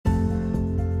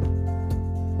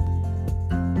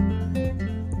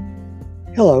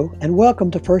Hello, and welcome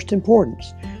to First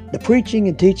Importance, the preaching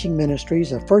and teaching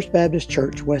ministries of First Baptist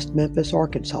Church, West Memphis,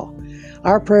 Arkansas.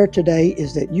 Our prayer today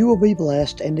is that you will be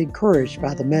blessed and encouraged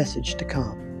by the message to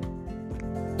come.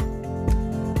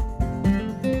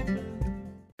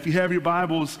 If you have your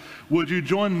Bibles, would you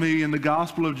join me in the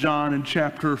Gospel of John in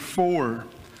chapter 4?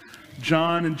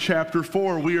 John in chapter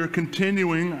 4, we are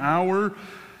continuing our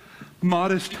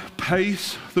modest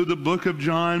pace through the book of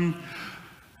John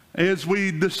as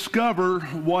we discover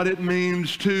what it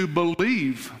means to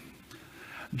believe.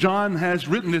 John has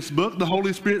written this book. The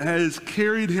Holy Spirit has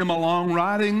carried him along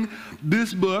writing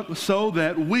this book so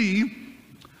that we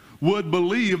would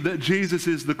believe that Jesus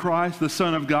is the Christ, the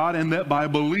Son of God, and that by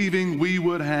believing we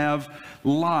would have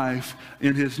life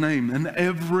in his name. And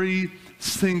every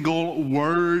single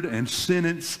word and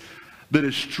sentence that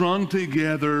is strung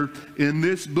together in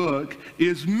this book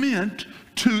is meant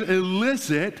to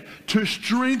elicit, to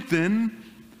strengthen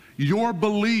your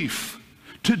belief,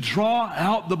 to draw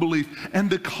out the belief, and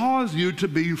to cause you to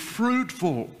be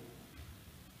fruitful.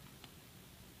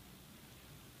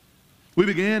 We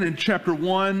began in chapter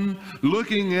 1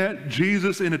 looking at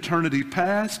Jesus in eternity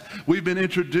past. We've been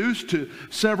introduced to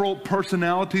several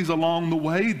personalities along the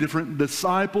way, different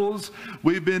disciples.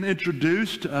 We've been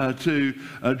introduced to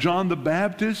John the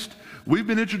Baptist. We've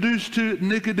been introduced to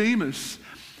Nicodemus.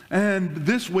 And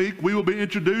this week we will be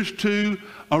introduced to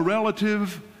a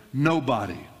relative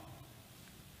nobody.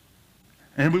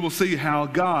 And we will see how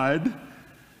God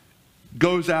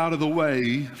goes out of the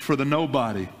way for the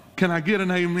nobody. Can I get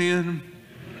an amen?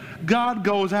 God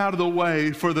goes out of the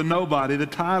way for the nobody. The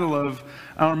title of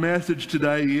our message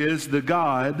today is The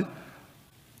God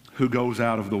Who Goes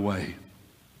Out of the Way.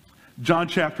 John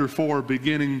chapter 4,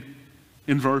 beginning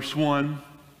in verse 1.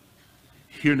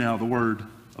 Hear now the word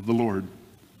of the Lord.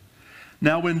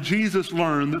 Now when Jesus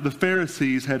learned that the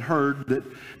Pharisees had heard that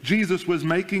Jesus was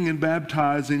making and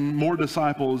baptizing more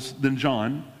disciples than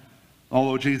John,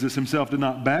 although Jesus himself did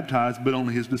not baptize, but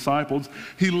only his disciples,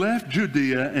 he left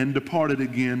Judea and departed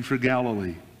again for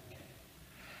Galilee.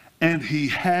 And he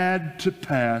had to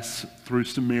pass through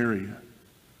Samaria.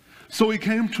 So he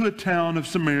came to a town of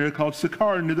Samaria called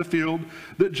Sychar, near the field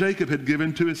that Jacob had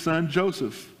given to his son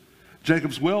Joseph.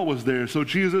 Jacob's well was there, so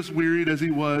Jesus, wearied as he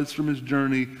was from his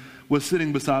journey, was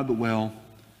sitting beside the well.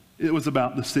 It was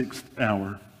about the 6th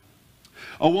hour.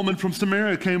 A woman from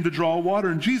Samaria came to draw water,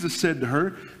 and Jesus said to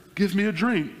her, "Give me a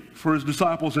drink," for his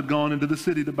disciples had gone into the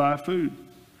city to buy food.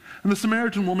 And the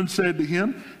Samaritan woman said to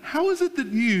him, "How is it that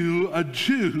you, a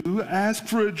Jew, ask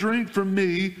for a drink from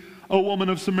me, a woman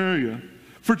of Samaria?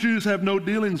 For Jews have no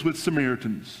dealings with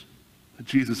Samaritans." But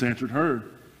Jesus answered her,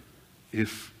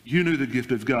 "If you knew the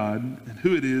gift of God and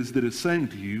who it is that is saying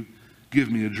to you,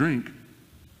 'Give me a drink,'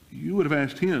 you would have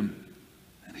asked him,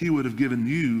 and he would have given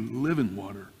you living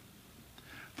water."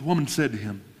 The woman said to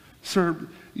him, "Sir,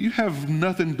 you have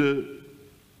nothing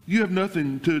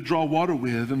to draw water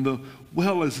with, and the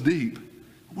well is deep.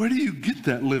 Where do you get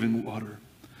that living water?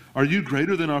 Are you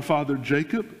greater than our father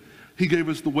Jacob? He gave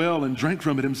us the well and drank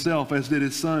from it himself, as did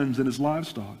his sons and his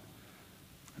livestock."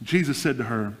 And Jesus said to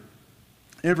her,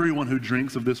 "Everyone who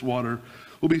drinks of this water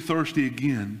will be thirsty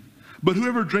again. But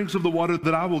whoever drinks of the water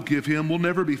that I will give him will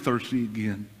never be thirsty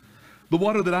again. The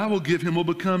water that I will give him will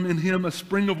become in him a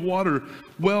spring of water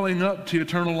welling up to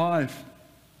eternal life."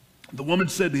 The woman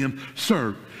said to him,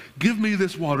 "Sir, give me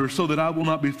this water so that I will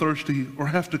not be thirsty or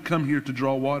have to come here to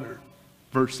draw water."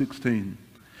 Verse 16.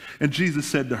 And Jesus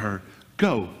said to her,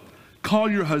 "Go,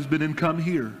 call your husband and come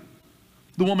here."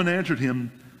 The woman answered him,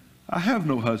 "I have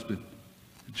no husband."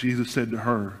 Jesus said to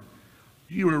her,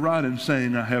 "You are right in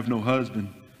saying, 'I have no husband,'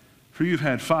 for you've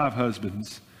had 5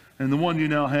 husbands, and the one you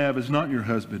now have is not your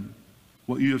husband.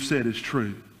 What you have said is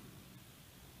true."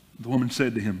 The woman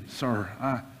said to him, "Sir,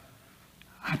 I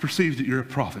perceive that you're a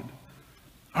prophet.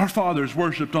 Our fathers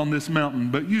worshipped on this mountain,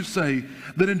 but you say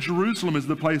that in Jerusalem is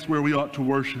the place where we ought to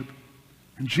worship."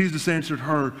 And Jesus answered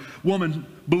her, "Woman,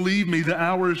 believe me, the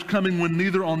hour is coming when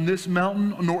neither on this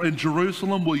mountain nor in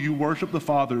Jerusalem will you worship the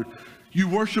Father. You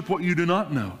worship what you do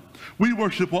not know. We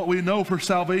worship what we know, for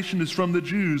salvation is from the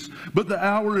Jews. But the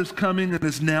hour is coming and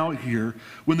is now here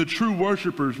when the true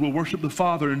worshipers will worship the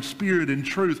Father in spirit and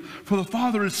truth. For the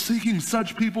Father is seeking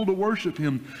such people to worship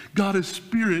him. God is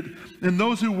spirit, and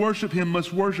those who worship him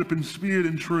must worship in spirit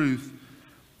and truth."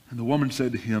 And the woman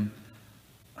said to him,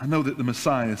 "I know that the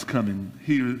Messiah is coming,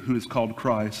 he who is called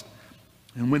Christ.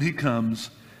 And when he comes,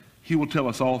 he will tell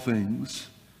us all things."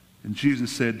 And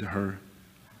Jesus said to her,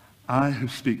 "I who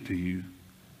speak to you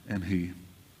am he."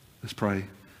 Let's pray.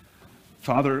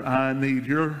 Father, I need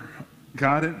your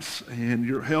guidance and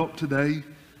your help today.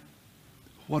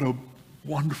 What a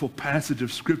wonderful passage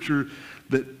of Scripture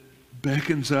that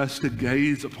beckons us to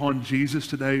gaze upon Jesus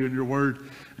today in your word.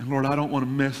 And Lord, I don't want to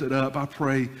mess it up. I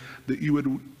pray that you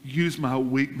would use my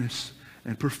weakness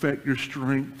and perfect your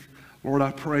strength. Lord,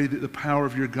 I pray that the power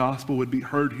of your gospel would be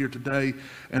heard here today,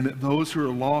 and that those who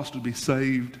are lost would be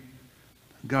saved.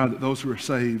 God, that those who are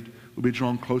saved will be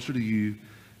drawn closer to you.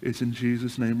 It's in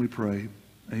Jesus' name we pray.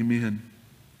 Amen.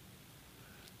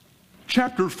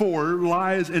 Chapter 4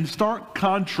 lies in stark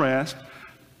contrast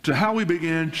to how we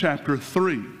began chapter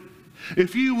 3.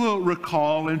 If you will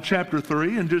recall in chapter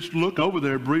 3, and just look over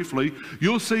there briefly,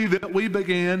 you'll see that we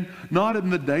began not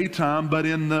in the daytime, but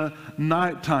in the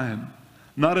nighttime.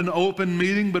 Not an open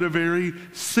meeting, but a very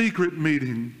secret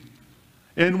meeting.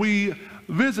 And we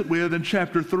visit with, in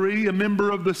chapter 3, a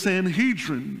member of the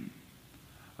Sanhedrin,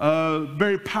 a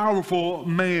very powerful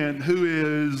man who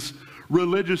is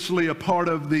religiously a part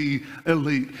of the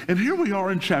elite. And here we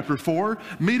are in chapter 4,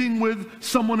 meeting with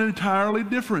someone entirely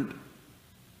different.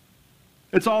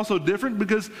 It's also different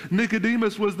because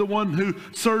Nicodemus was the one who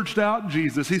searched out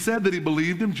Jesus. He said that he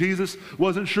believed him. Jesus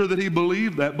wasn't sure that he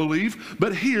believed that belief.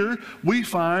 But here we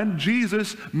find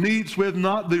Jesus meets with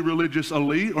not the religious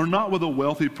elite or not with a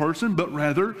wealthy person, but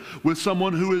rather with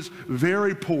someone who is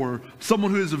very poor,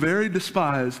 someone who is very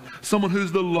despised, someone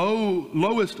who's the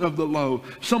lowest of the low,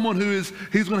 someone who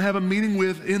he's going to have a meeting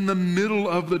with in the middle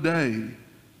of the day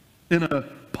in a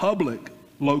public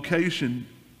location.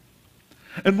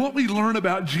 And what we learn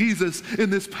about Jesus in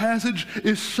this passage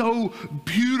is so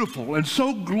beautiful and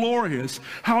so glorious,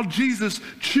 how Jesus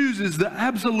chooses the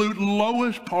absolute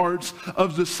lowest parts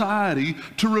of society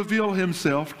to reveal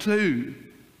himself to.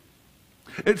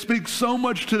 It speaks so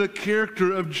much to the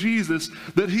character of Jesus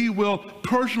that he will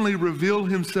personally reveal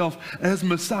himself as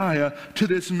Messiah to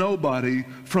this nobody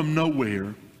from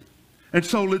nowhere. And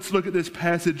so let's look at this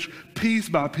passage piece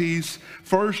by piece.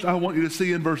 First, I want you to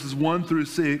see in verses 1 through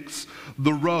 6,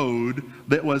 the road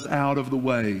that was out of the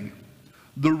way.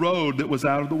 The road that was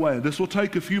out of the way. This will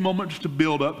take a few moments to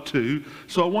build up to,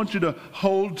 so I want you to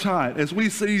hold tight. As we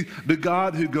see the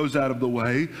God who goes out of the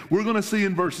way, we're going to see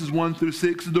in verses 1 through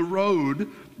 6, the road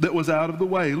that was out of the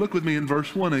way. Look with me in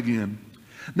verse 1 again.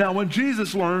 Now, when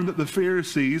Jesus learned that the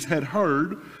Pharisees had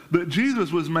heard that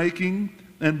Jesus was making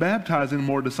and baptizing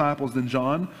more disciples than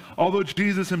John, although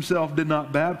Jesus himself did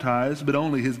not baptize, but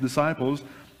only his disciples,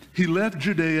 he left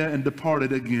Judea and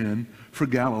departed again for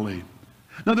Galilee.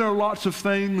 Now, there are lots of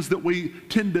things that we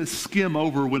tend to skim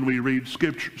over when we read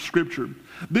Scripture.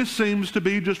 This seems to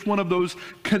be just one of those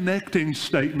connecting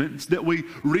statements that we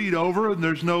read over, and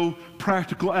there's no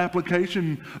practical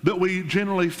application that we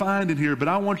generally find in here. But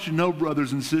I want you to know,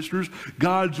 brothers and sisters,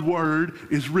 God's Word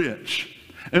is rich.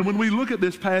 And when we look at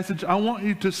this passage, I want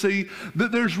you to see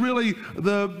that there's really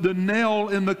the nail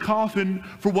in the coffin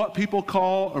for what people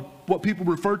call, or what people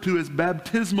refer to as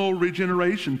baptismal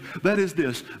regeneration. That is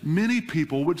this: many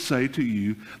people would say to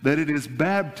you that it is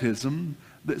baptism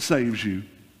that saves you.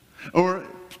 Or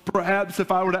perhaps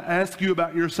if I were to ask you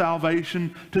about your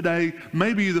salvation today,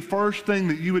 maybe the first thing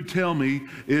that you would tell me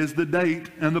is the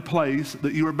date and the place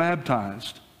that you were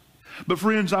baptized. But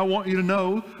friends, I want you to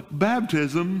know,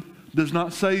 baptism does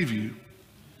not save you.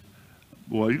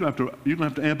 Boy, you're going to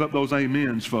have to amp up those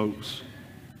amens, folks.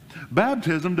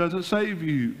 Baptism doesn't save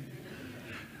you.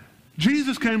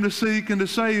 Jesus came to seek and to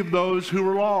save those who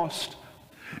were lost.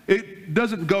 It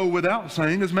doesn't go without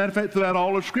saying. As a matter of fact, throughout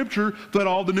all of Scripture, throughout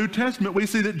all the New Testament, we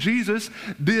see that Jesus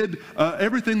did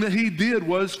everything that he did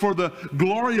was for the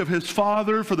glory of his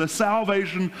Father, for the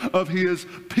salvation of his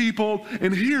people.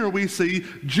 And here we see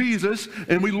Jesus,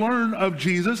 and we learn of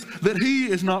Jesus that he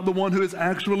is not the one who is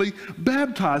actually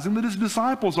baptizing, that his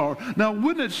disciples are. Now,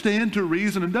 wouldn't it stand to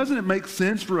reason, and doesn't it make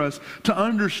sense for us to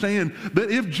understand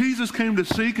that if Jesus came to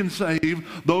seek and save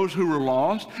those who were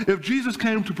lost, if Jesus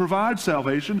came to provide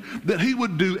salvation, that he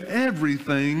would do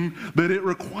everything that it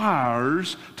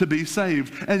requires to be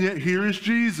saved? And yet here is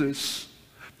Jesus.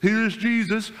 Here is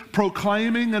Jesus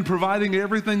proclaiming and providing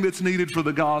everything that's needed for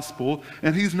the gospel,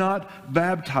 and he's not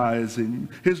baptizing.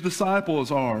 His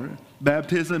disciples are.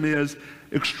 Baptism is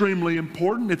extremely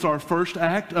important. It's our first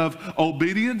act of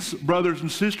obedience, brothers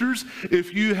and sisters.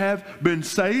 If you have been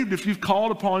saved, if you've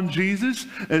called upon Jesus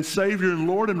as Savior and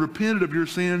Lord and repented of your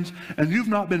sins, and you've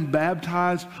not been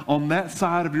baptized on that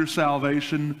side of your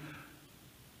salvation,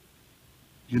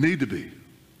 you need to be.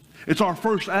 It's our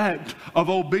first act of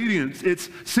obedience. It's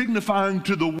signifying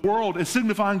to the world, it's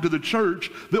signifying to the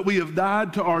church that we have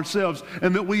died to ourselves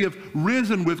and that we have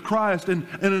risen with Christ in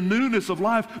a newness of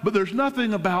life. But there's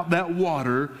nothing about that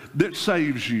water that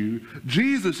saves you.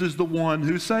 Jesus is the one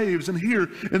who saves. And here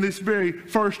in these very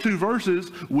first two verses,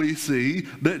 we see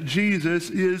that Jesus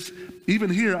is even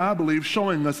here, I believe,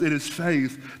 showing us it is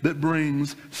faith that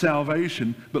brings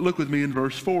salvation. But look with me in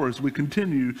verse 4 as we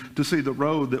continue to see the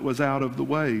road that was out of the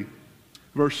way.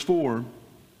 Verse 4,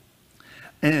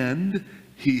 and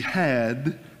he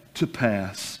had to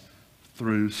pass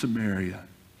through Samaria.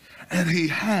 And he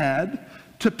had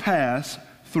to pass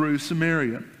through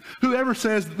Samaria. Whoever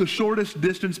says that the shortest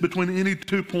distance between any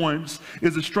 2 points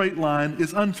is a straight line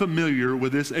is unfamiliar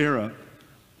with this era.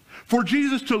 For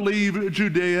Jesus to leave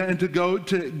Judea and to go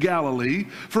to Galilee,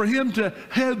 for him to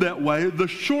head that way, the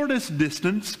shortest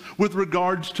distance with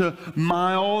regards to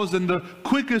miles and the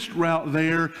quickest route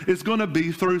there is going to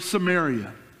be through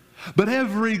Samaria. But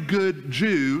every good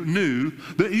Jew knew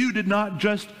that you did not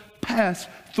just pass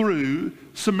through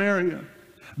Samaria.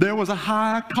 There was a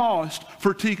high cost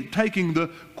for taking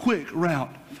the quick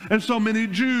route. And so many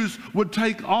Jews would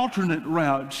take alternate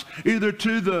routes, either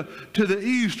to the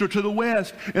east or to the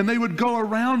west, and they would go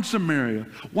around Samaria.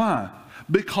 Why?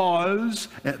 Because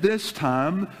at this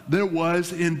time there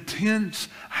was intense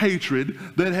hatred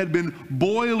that had been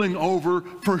boiling over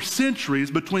for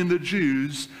centuries between the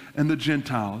Jews and the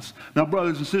Gentiles. Now,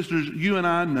 brothers and sisters, you and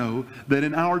I know that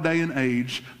in our day and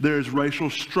age there is racial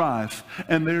strife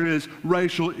and there is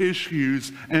racial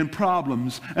issues and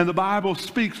problems, and the Bible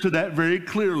speaks to that very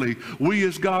clearly. We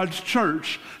as God's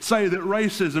church say that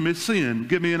racism is sin.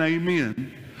 Give me an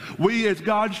amen. We as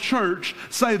God's church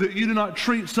say that you do not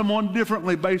treat someone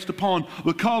differently based upon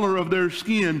the color of their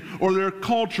skin or their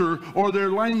culture or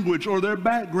their language or their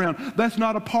background. That's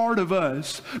not a part of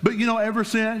us. But you know, ever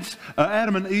since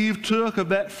Adam and Eve took of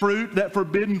that fruit, that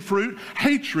forbidden fruit,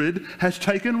 hatred has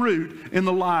taken root in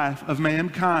the life of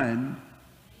mankind.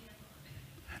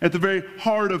 At the very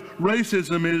heart of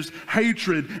racism is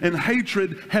hatred, and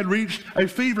hatred had reached a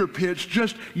fever pitch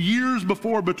just years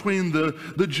before between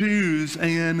the Jews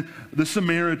and the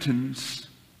Samaritans.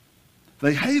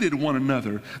 They hated one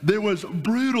another. There was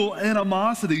brutal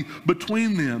animosity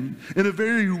between them. In a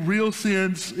very real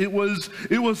sense, it was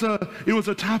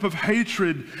a type of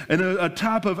hatred and a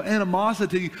type of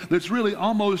animosity that's really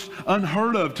almost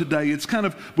unheard of today. It's kind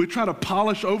of, we try to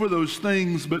polish over those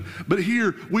things, but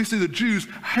here we see the Jews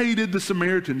hated the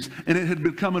Samaritans, and it had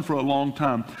been coming for a long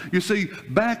time. You see,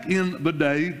 back in the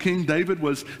day, King David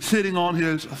was sitting on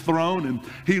his throne, and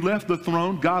he left the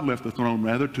throne, God left the throne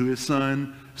rather, to his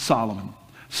son Solomon.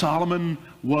 Solomon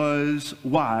was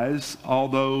wise,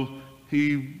 although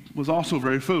he was also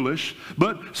very foolish.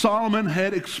 But Solomon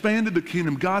had expanded the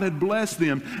kingdom. God had blessed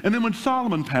them. And then when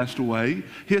Solomon passed away,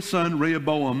 his son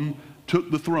Rehoboam took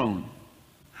the throne.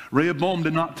 Rehoboam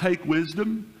did not take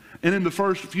wisdom. And in the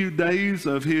first few days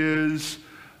of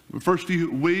first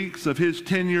few weeks of his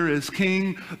tenure as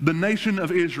king, the nation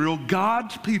of Israel,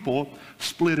 God's people,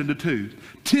 split into two.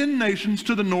 10 nations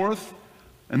to the north,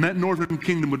 and that northern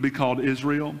kingdom would be called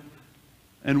Israel,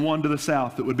 and one to the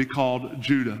south that would be called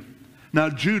Judah. Now,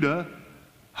 Judah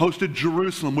hosted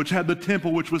Jerusalem, which had the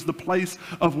temple, which was the place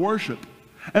of worship.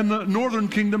 And the northern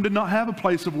kingdom did not have a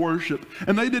place of worship.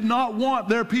 And they did not want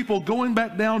their people going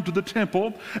back down to the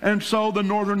temple. And so the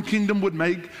northern kingdom would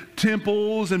make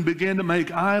temples and begin to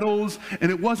make idols. And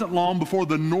it wasn't long before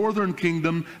the northern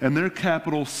kingdom and their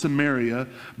capital, Samaria,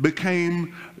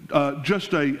 became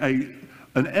just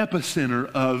an epicenter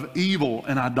of evil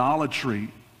and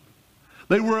idolatry.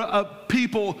 They were a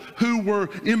people who were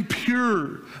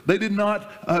impure. They did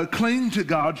not cling to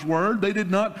God's word. They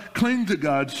did not cling to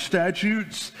God's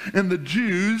statutes. And the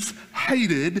Jews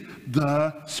hated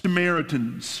the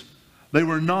Samaritans. They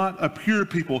were not a pure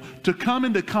people. To come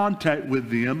into contact with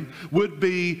them would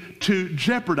be to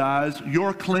jeopardize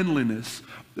your cleanliness.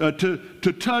 To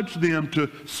touch them, to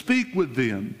speak with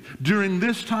them during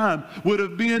this time would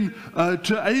have been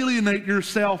to alienate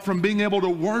yourself from being able to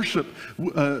worship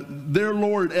their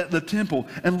Lord at the temple.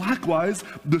 And likewise,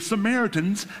 the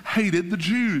Samaritans hated the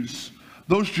Jews.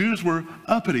 Those Jews were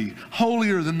uppity,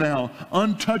 holier than thou,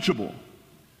 untouchable.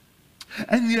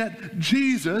 And yet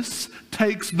Jesus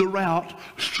takes the route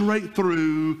straight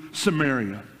through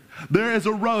Samaria. There is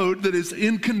a road that is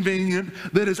inconvenient,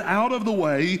 that is out of the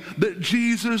way, that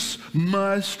Jesus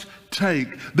must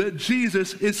take, that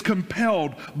Jesus is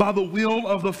compelled by the will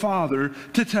of the Father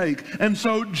to take. And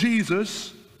so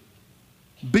Jesus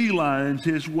beelines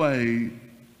his way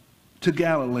to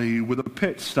Galilee with a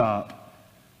pit stop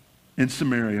in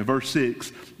Samaria. Verse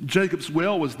 6, Jacob's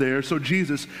well was there, so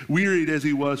Jesus, wearied as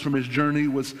he was from his journey,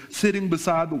 was sitting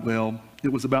beside the well.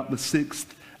 It was about the 6th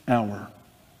hour.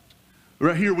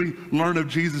 Right here we learn of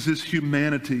Jesus'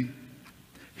 humanity.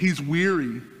 He's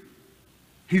weary.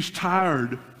 He's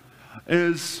tired.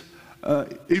 As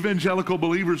evangelical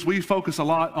believers, we focus a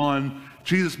lot on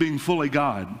Jesus being fully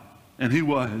God, and he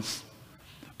was.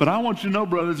 But I want you to know,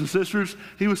 brothers and sisters,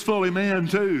 he was fully man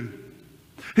too.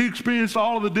 He experienced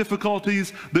all of the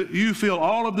difficulties that you feel,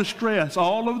 all of the stress,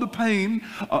 all of the pain,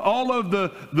 all of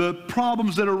the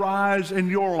problems that arise in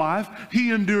your life.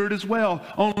 He endured as well,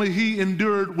 only he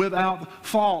endured without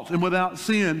fault and without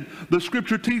sin. The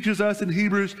scripture teaches us in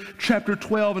Hebrews chapter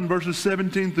 12 and verses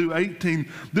 17 through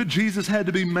 18 that Jesus had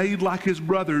to be made like his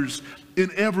brothers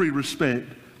in every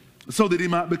respect, so that he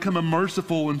might become a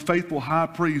merciful and faithful high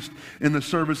priest in the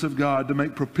service of God to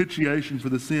make propitiation for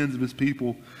the sins of his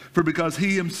people. For because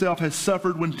he himself has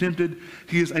suffered when tempted,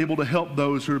 he is able to help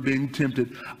those who are being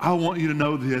tempted. I want you to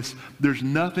know this. There's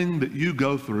nothing that you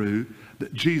go through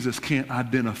that Jesus can't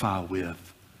identify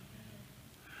with.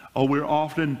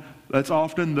 That's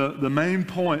often the main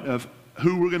point of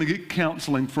who we're going to get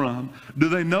counseling from. Do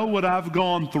they know what I've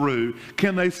gone through?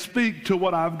 Can they speak to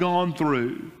what I've gone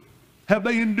through? Have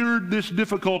they endured this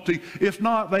difficulty? If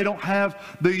not, they don't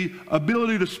have the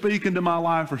ability to speak into my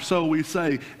life, or so we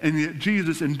say. And yet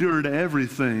Jesus endured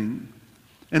everything.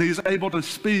 And he's able to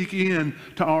speak in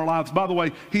to our lives. By the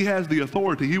way, he has the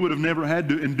authority. He would have never had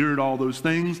to endure all those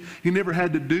things. He never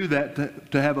had to do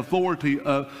that to have authority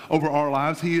over our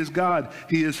lives. He is God.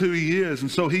 He is who he is. And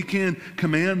so he can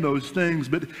command those things.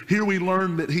 But here we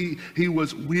learn that he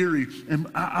was weary. And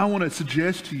I want to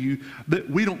suggest to you that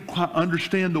we don't quite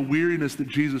understand the weariness that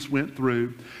Jesus went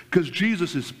through, because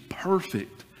Jesus is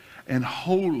perfect and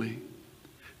holy,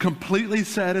 completely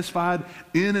satisfied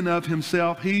in and of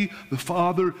himself. He, the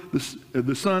Father,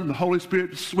 the Son, the Holy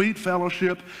Spirit, sweet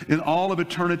fellowship in all of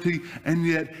eternity. And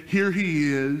yet here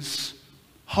he is,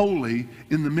 holy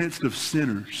in the midst of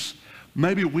sinners.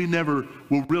 Maybe we never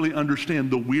will really understand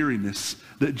the weariness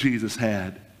that Jesus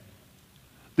had.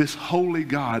 This holy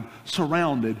God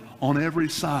surrounded on every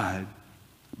side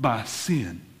by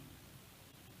sin.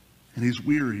 And he's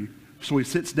weary. So he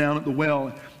sits down at the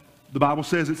well. The Bible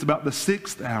says it's about the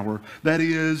 6th hour. That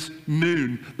is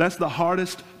noon. That's the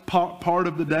hardest part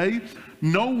of the day.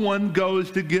 No one goes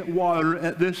to get water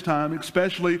at this time,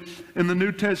 especially in the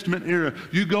New Testament era.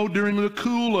 You go during the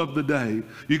cool of the day.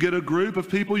 You get a group of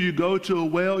people, you go to a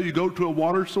well, you go to a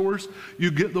water source, you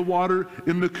get the water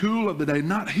in the cool of the day.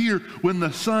 Not here when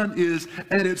the sun is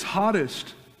at its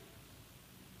hottest.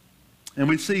 And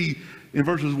we see in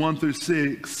verses 1 through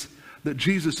 6 that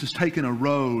Jesus has taken a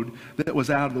road that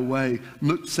was out of the way.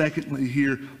 Look, secondly,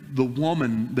 here, the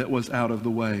woman that was out of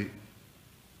the way.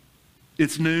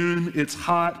 It's noon, it's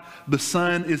hot, the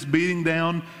sun is beating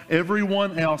down.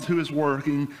 Everyone else who is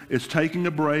working is taking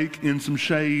a break in some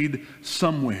shade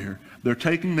somewhere. They're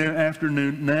taking their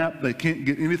afternoon nap. They can't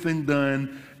get anything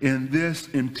done in this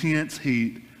intense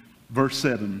heat. Verse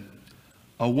 7,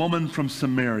 a woman from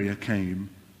Samaria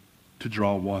came to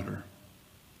draw water.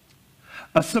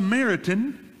 A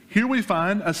Samaritan, here we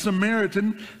find a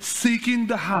Samaritan seeking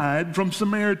to hide from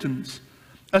Samaritans.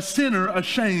 A sinner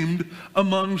ashamed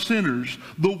among sinners.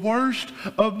 The worst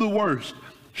of the worst.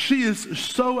 She is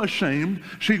so ashamed,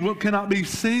 she cannot be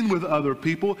seen with other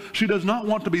people. She does not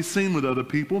want to be seen with other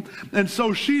people. And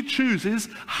so she chooses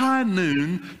high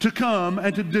noon to come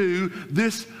and to do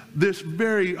this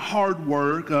very hard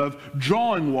work of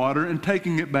drawing water and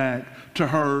taking it back to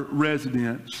her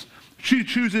residence. She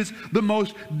chooses the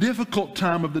most difficult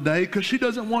time of the day because she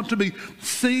doesn't want to be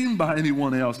seen by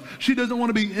anyone else. She doesn't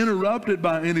want to be interrupted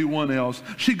by anyone else.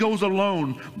 She goes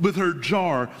alone with her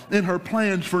jar and her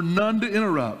plans for none to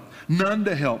interrupt, none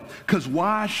to help. Because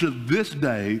why should this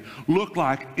day look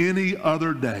like any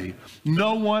other day?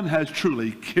 No one has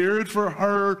truly cared for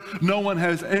her. No one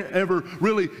has ever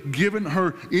really given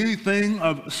her anything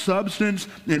of substance.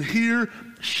 And here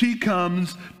she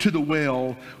comes to the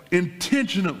well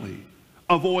intentionally,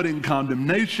 avoiding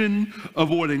condemnation,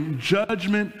 avoiding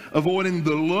judgment, avoiding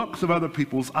the looks of other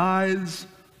people's eyes.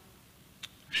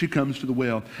 She comes to the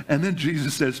well. And then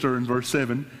Jesus says to her in verse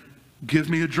 7, give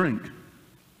me a drink.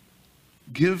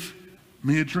 Give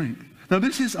me a drink. Now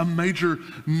this is a major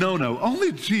no-no.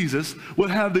 Only Jesus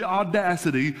would have the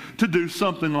audacity to do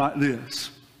something like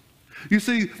this. You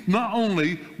see, not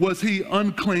only was he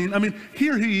unclean,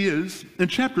 here he is in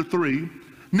chapter 3,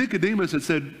 Nicodemus had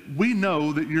said, we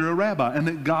know that you're a rabbi and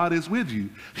that God is with you.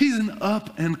 He's an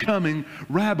up and coming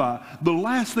rabbi. The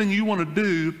last thing you want to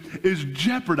do is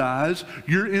jeopardize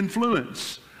your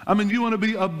influence. You want to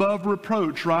be above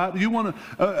reproach, right? You want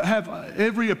to have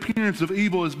every appearance of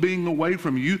evil as being away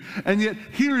from you. And yet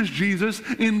here is Jesus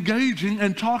engaging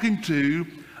and talking to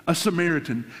a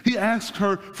Samaritan. He asked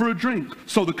her for a drink.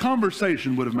 So the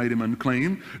conversation would have made him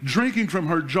unclean. Drinking from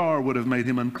her jar would have made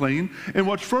him unclean. And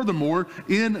what's furthermore,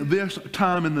 in this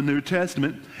time in the New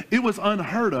Testament, it was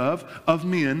unheard of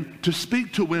men to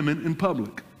speak to women in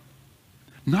public.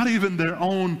 Not even their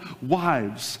own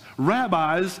wives.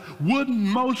 Rabbis would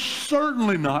most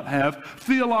certainly not have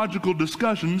theological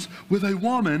discussions with a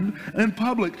woman in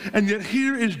public. And yet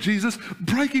here is Jesus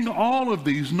breaking all of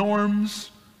these norms,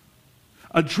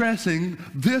 addressing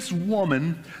this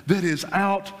woman that is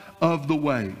out of the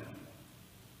way.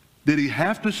 Did he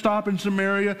have to stop in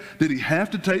Samaria? Did he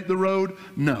have to take the road?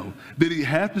 No. Did he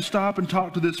have to stop and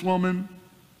talk to this woman?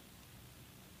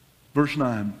 Verse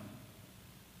 9.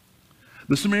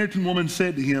 The Samaritan woman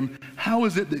said to him, "How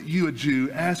is it that you, a Jew,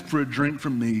 ask for a drink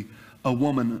from me, a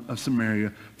woman of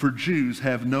Samaria? For Jews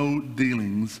have no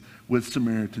dealings with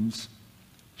Samaritans."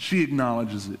 She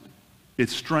acknowledges it.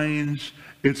 It's strange.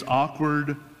 It's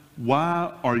awkward.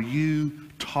 Why are you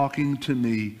talking to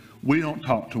me? We don't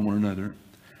talk to one another.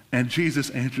 And Jesus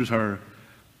answers her,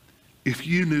 "If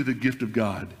you knew the gift of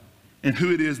God and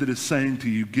who it is that is saying to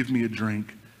you, 'Give me a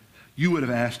drink,' you would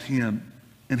have asked him,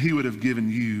 and he would have given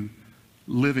you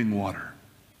living water."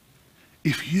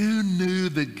 If you knew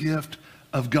the gift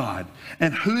of God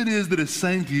and who it is that is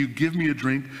saying to you, "Give me a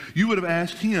drink," you would have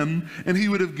asked him, and he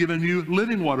would have given you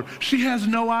living water. She has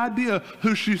no idea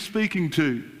who she's speaking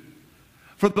to.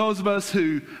 For those of us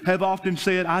who have often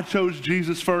said, "I chose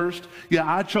Jesus first." Yeah,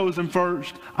 I chose him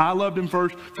first. I loved him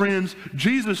first. Friends,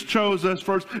 Jesus chose us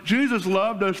first. Jesus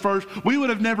loved us first. We would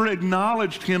have never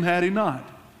acknowledged him had he not.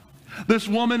 This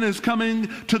woman is coming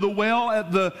to the well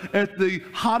at the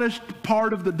hottest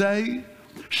part of the day.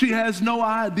 She has no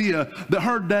idea that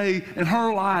her day and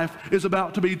her life is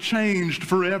about to be changed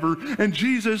forever. And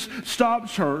Jesus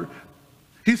stops her.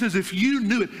 He says, "If you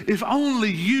knew it, if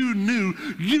only you knew,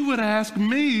 you would ask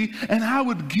me, and I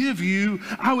would give you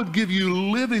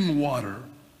living water.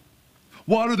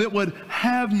 Water that would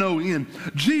have no end."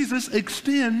 Jesus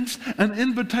extends an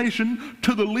invitation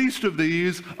to the least of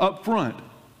these up front.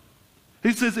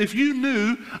 He says, "If you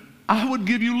knew, I would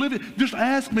give you living. Just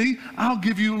ask me, I'll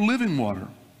give you living water."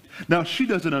 Now, she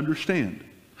doesn't understand.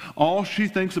 All she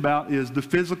thinks about is the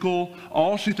physical.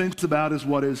 All she thinks about is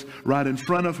what is right in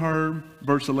front of her.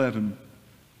 Verse 11.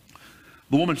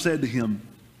 The woman said to him,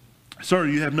 "Sir,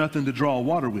 you have nothing to draw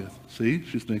water with." See,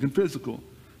 she's thinking physical.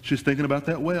 She's thinking about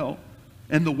that well.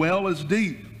 "And the well is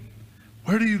deep.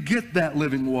 Where do you get that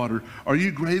living water? Are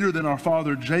you greater than our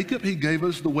father Jacob? He gave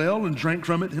us the well and drank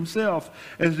from it himself,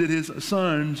 as did his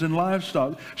sons and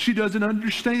livestock." She doesn't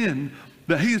understand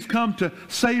that he has come to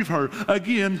save her.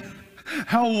 Again,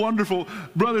 how wonderful,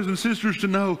 brothers and sisters, to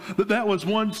know that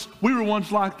we were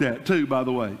once like that too, by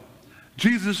the way.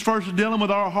 Jesus first dealing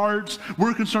with our hearts.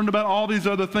 We're concerned about all these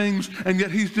other things, and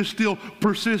yet he's just still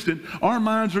persistent. Our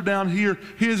minds are down here.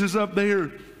 His is up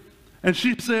there. And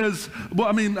she says,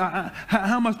 "Well,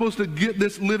 how am I supposed to get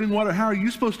this living water? How are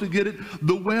you supposed to get it?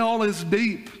 The well is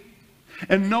deep."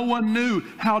 And no one knew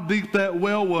how deep that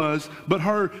well was but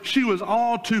her. She was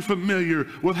all too familiar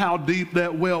with how deep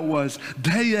that well was.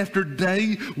 Day after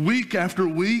day, week after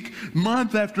week,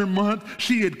 month after month,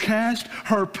 she had cast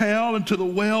her pail into the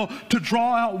well to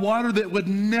draw out water that would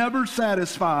never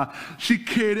satisfy. She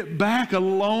carried it back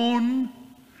alone.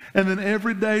 And then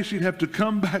every day she'd have to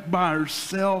come back by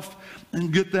herself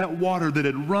and get that water that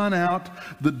had run out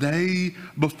the day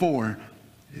before.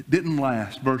 It didn't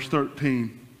last. Verse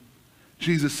 13,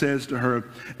 Jesus says to her,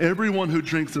 "Everyone who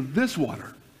drinks of this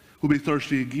water will be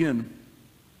thirsty again.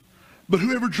 But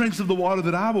whoever drinks of the water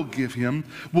that I will give him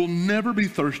will never be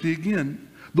thirsty again.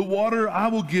 The water I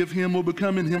will give him will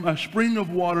become in him a spring of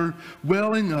water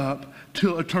welling up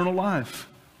to eternal life."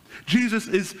 Jesus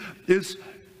is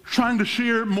trying to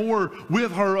share more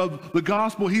with her of the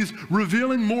gospel. He's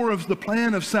revealing more of the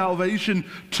plan of salvation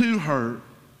to her.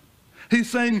 He's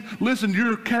saying, "Listen,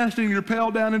 you're casting your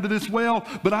pail down into this well,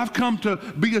 but I've come to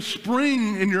be a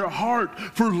spring in your heart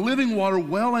for living water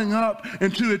welling up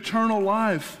into eternal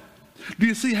life." Do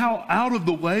you see how out of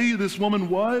the way this woman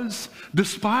was?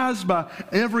 Despised by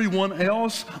everyone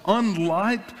else,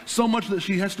 unliked, so much that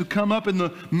she has to come up in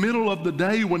the middle of the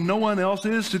day when no one else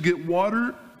is to get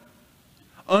water.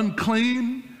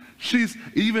 Unclean. She's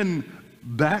even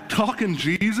back talking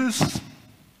Jesus.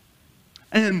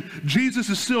 And Jesus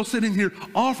is still sitting here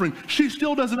offering. She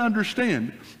still doesn't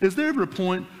understand. Is there ever a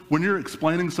point when you're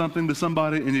explaining something to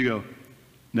somebody and you go,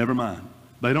 "Never mind"?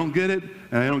 They don't get it,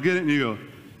 and they don't get it, and you go,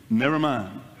 "Never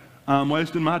mind. I'm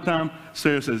wasting my time."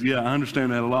 Sarah says, "Yeah, I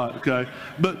understand that a lot," okay?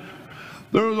 But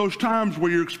there are those times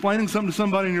where you're explaining something to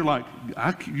somebody and you're like,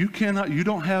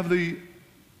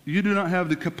 you do not have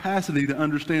the capacity to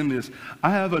understand this.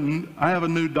 I have a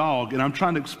new dog, and I'm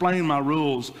trying to explain my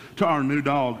rules to our new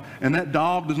dog, and that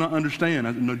dog does not understand.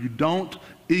 I said, "No, you don't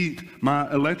eat my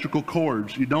electrical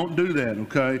cords. You don't do that,"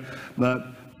 okay? That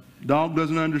dog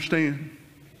doesn't understand.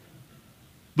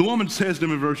 The woman says to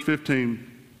him in verse 15,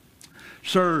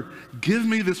 "Sir, give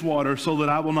me this water so that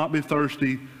I will not be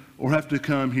thirsty or have to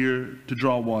come here to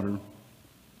draw water."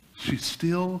 She's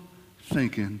still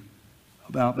thinking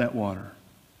about that water.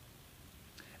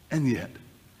 And yet,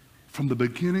 from the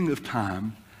beginning of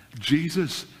time,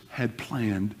 Jesus had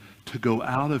planned to go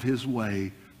out of his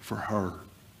way for her.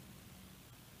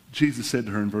 Jesus said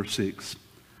to her in verse 6,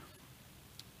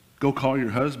 "Go call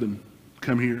your husband,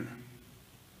 come here."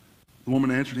 The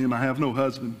woman answered him, "I have no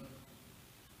husband."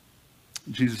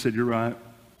 Jesus said, "You're right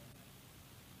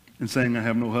in saying I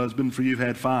have no husband, for you've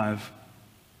had 5.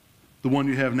 The one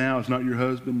you have now is not your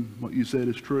husband. What you said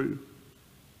is true."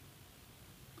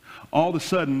 All of a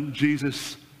sudden,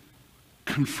 Jesus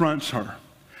confronts her.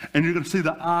 And you're going to see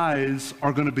the eyes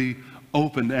are going to be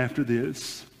opened after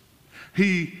this.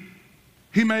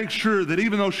 He makes sure that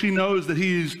even though she knows that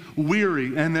he's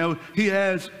weary and though he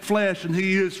has flesh and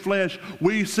he is flesh,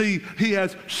 we see he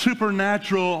has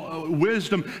supernatural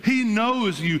wisdom. He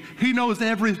knows you. He knows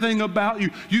everything about you.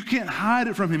 You can't hide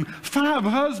it from him. 5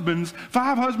 husbands,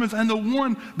 and the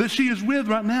one that she is with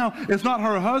right now is not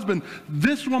her husband.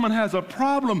 This woman has a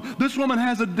problem. This woman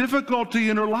has a difficulty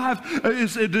in her life.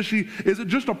 Is it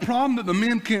just a problem that the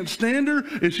men can't stand her?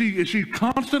 Is she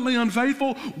constantly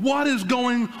unfaithful? What is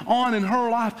going on in her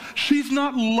life? She's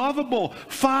not lovable.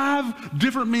 5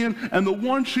 different men, and the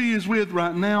one she is with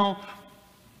right now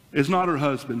is not her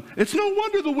husband. It's no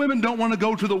wonder the women don't want to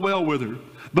go to the well with her.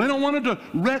 They don't want her to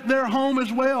wreck their home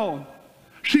as well.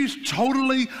 She's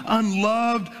totally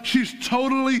unloved. She's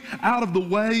totally out of the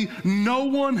way. No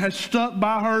one has stuck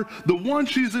by her. The one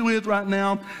she's with right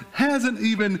now hasn't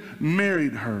even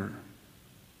married her.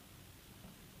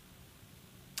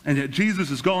 And yet Jesus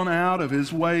has gone out of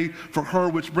his way for her,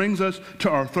 which brings us to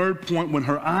our third point when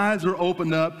her eyes are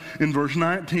opened up in verse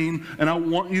 19. And I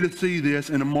want you to see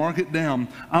this and to mark it down.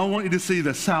 I want you to see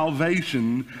the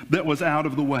salvation that was out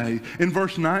of the way. In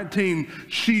verse 19,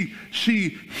 she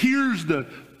hears the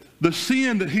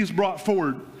sin that he's brought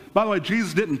forward. By the way,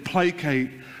 Jesus didn't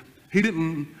placate. He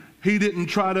didn't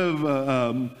try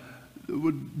to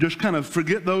would just kind of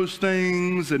forget those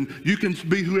things and you can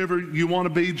be whoever you want to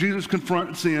be. Jesus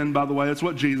confronts sin, by the way. That's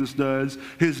what Jesus does.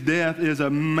 His death is a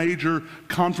major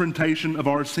confrontation of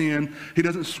our sin. He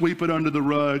doesn't sweep it under the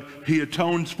rug. He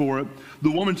atones for it.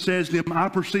 The woman says to him, "I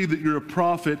perceive that you're a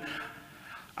prophet.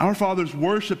 Our fathers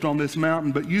worshipped on this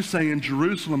mountain, but you say in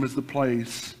Jerusalem is the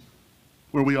place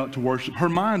where we ought to worship." Her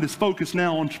mind is focused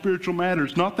now on spiritual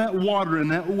matters, not that water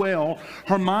and that well.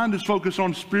 Her mind is focused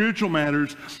on spiritual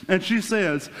matters. And she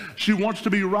says, she wants to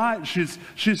be right.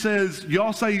 She says,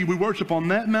 "Y'all say we worship on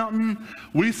that mountain.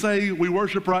 We say we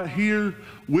worship right here.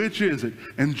 Which is it?"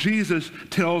 And Jesus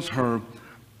tells her,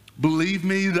 "Believe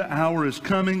me, the hour is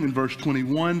coming," in verse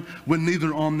 21, "when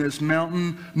neither on this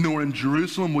mountain nor in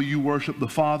Jerusalem will you worship the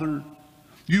Father.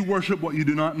 You worship what you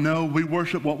do not know. We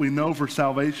worship what we know, for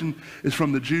salvation is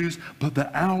from the Jews. But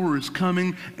the hour is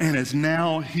coming and is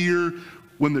now here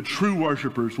when the true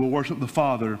worshipers will worship the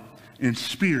Father in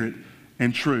spirit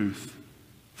and truth.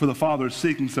 For the Father is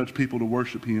seeking such people to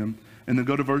worship him." And then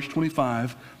go to verse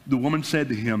 25. The woman said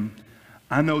to him,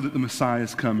 "I know that the Messiah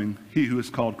is coming, he who is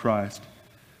called Christ.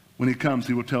 When he comes,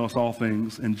 he will tell us all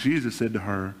things." And Jesus said to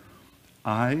her,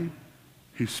 "I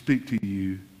who speak to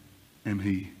you am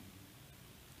he."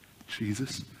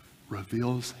 Jesus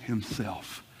reveals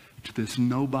himself to this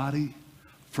nobody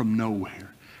from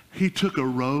nowhere. He took a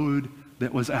road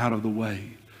that was out of the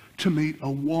way to meet a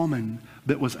woman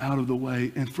that was out of the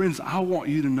way. And friends, I want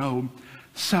you to know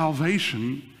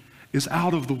salvation is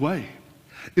out of the way.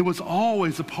 It was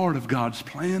always a part of God's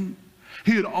plan.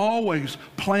 He had always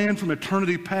planned from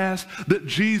eternity past that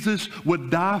Jesus would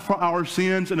die for our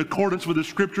sins in accordance with the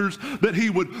scriptures, that he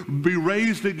would be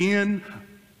raised again.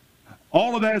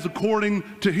 All of that is according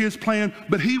to his plan,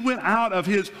 but he went out of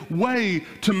his way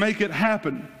to make it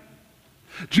happen.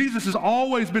 Jesus has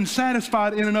always been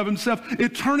satisfied in and of himself.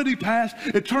 Eternity past,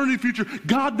 eternity future.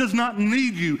 God does not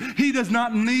need you. He does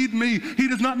not need me. He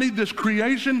does not need this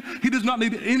creation. He does not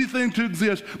need anything to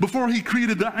exist. Before he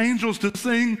created the angels to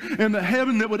sing and the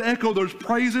heaven that would echo those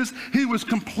praises, he was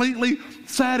completely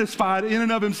satisfied in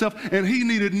and of himself, and he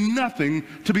needed nothing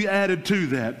to be added to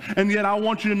that. And yet I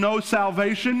want you to know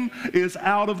salvation is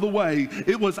out of the way.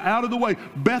 It was out of the way.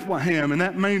 Bethlehem and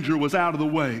that manger was out of the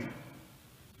way.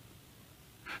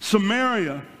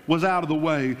 Samaria was out of the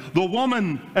way. The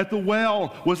woman at the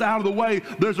well was out of the way.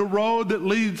 There's a road that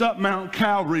leads up Mount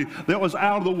Calvary that was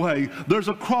out of the way. There's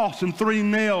a cross and 3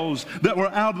 nails that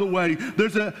were out of the way.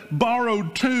 There's a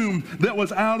borrowed tomb that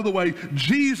was out of the way.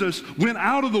 Jesus went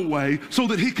out of the way so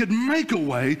that he could make a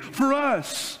way for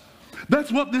us.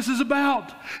 That's what this is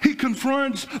about. He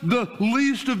confronts the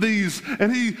least of these,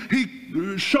 and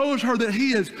he shows her that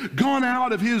he has gone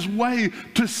out of his way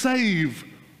to save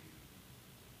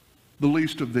the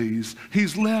least of these.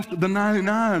 He's left the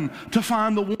 99 to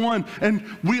find the one. And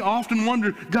we often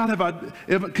wonder, God,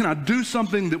 can I do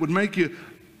something that would make you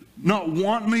not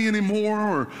want me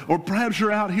anymore? Or perhaps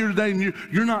you're out here today and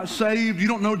you're not saved. You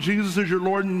don't know Jesus as your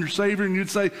Lord and your Savior, and you'd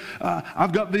say,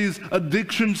 I've got these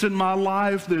addictions in my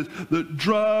life. There's the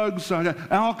drugs, I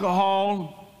got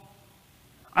alcohol.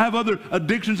 I have other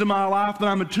addictions in my life that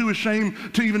I'm too ashamed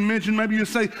to even mention. Maybe you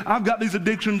say, I've got these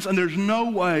addictions and there's no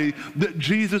way that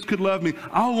Jesus could love me.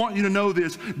 I want you to know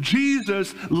this.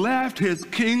 Jesus left his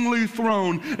kingly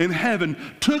throne in heaven,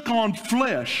 took on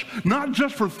flesh, not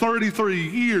just for 33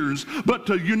 years, but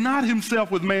to unite himself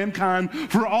with mankind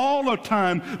for all of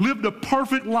time, lived a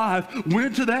perfect life,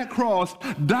 went to that cross,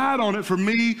 died on it for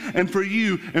me and for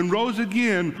you, and rose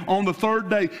again on the third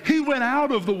day. He went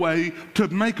out of the way to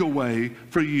make a way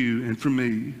for you and for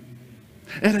me.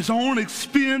 At his own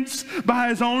expense, by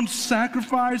his own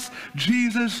sacrifice,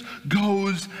 Jesus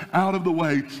goes out of the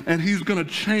way, and he's going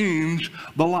to change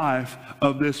the life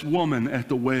of this woman at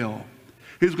the well.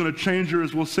 He's going to change her,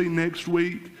 as we'll see next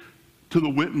week, to the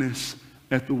witness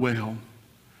at the well.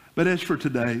 But as for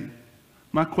today,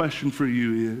 my question for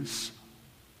you is,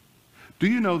 do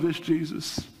you know this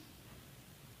Jesus?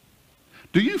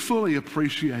 Do you fully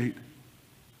appreciate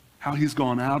how he's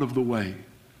gone out of the way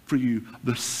for you,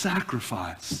 the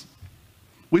sacrifice?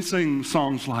 We sing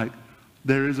songs like,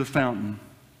 there is a fountain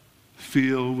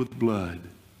filled with blood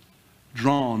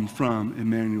drawn from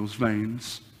Emmanuel's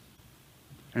veins,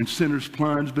 and sinners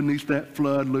plunge beneath that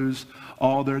flood, lose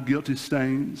all their guilty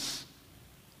stains.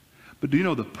 But do you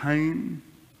know the pain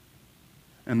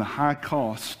and the high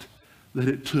cost that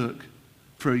it took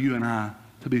for you and I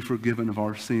to be forgiven of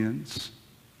our sins?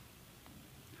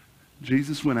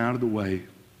 Jesus went out of the way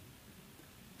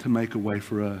to make a way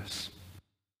for us.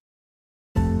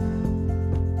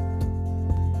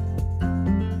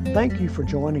 Thank you for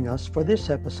joining us for this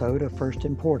episode of First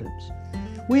Importance.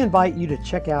 We invite you to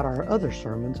check out our other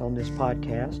sermons on this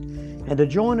podcast and to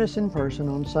join us in person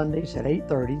on Sundays at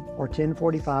 8:30 or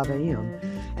 10:45 a.m.,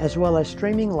 as well as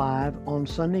streaming live on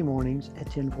Sunday mornings at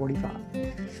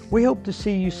 10:45. We hope to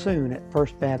see you soon at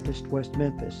First Baptist West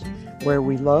Memphis, where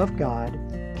we love God,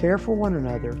 care for one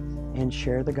another, and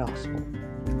share the gospel.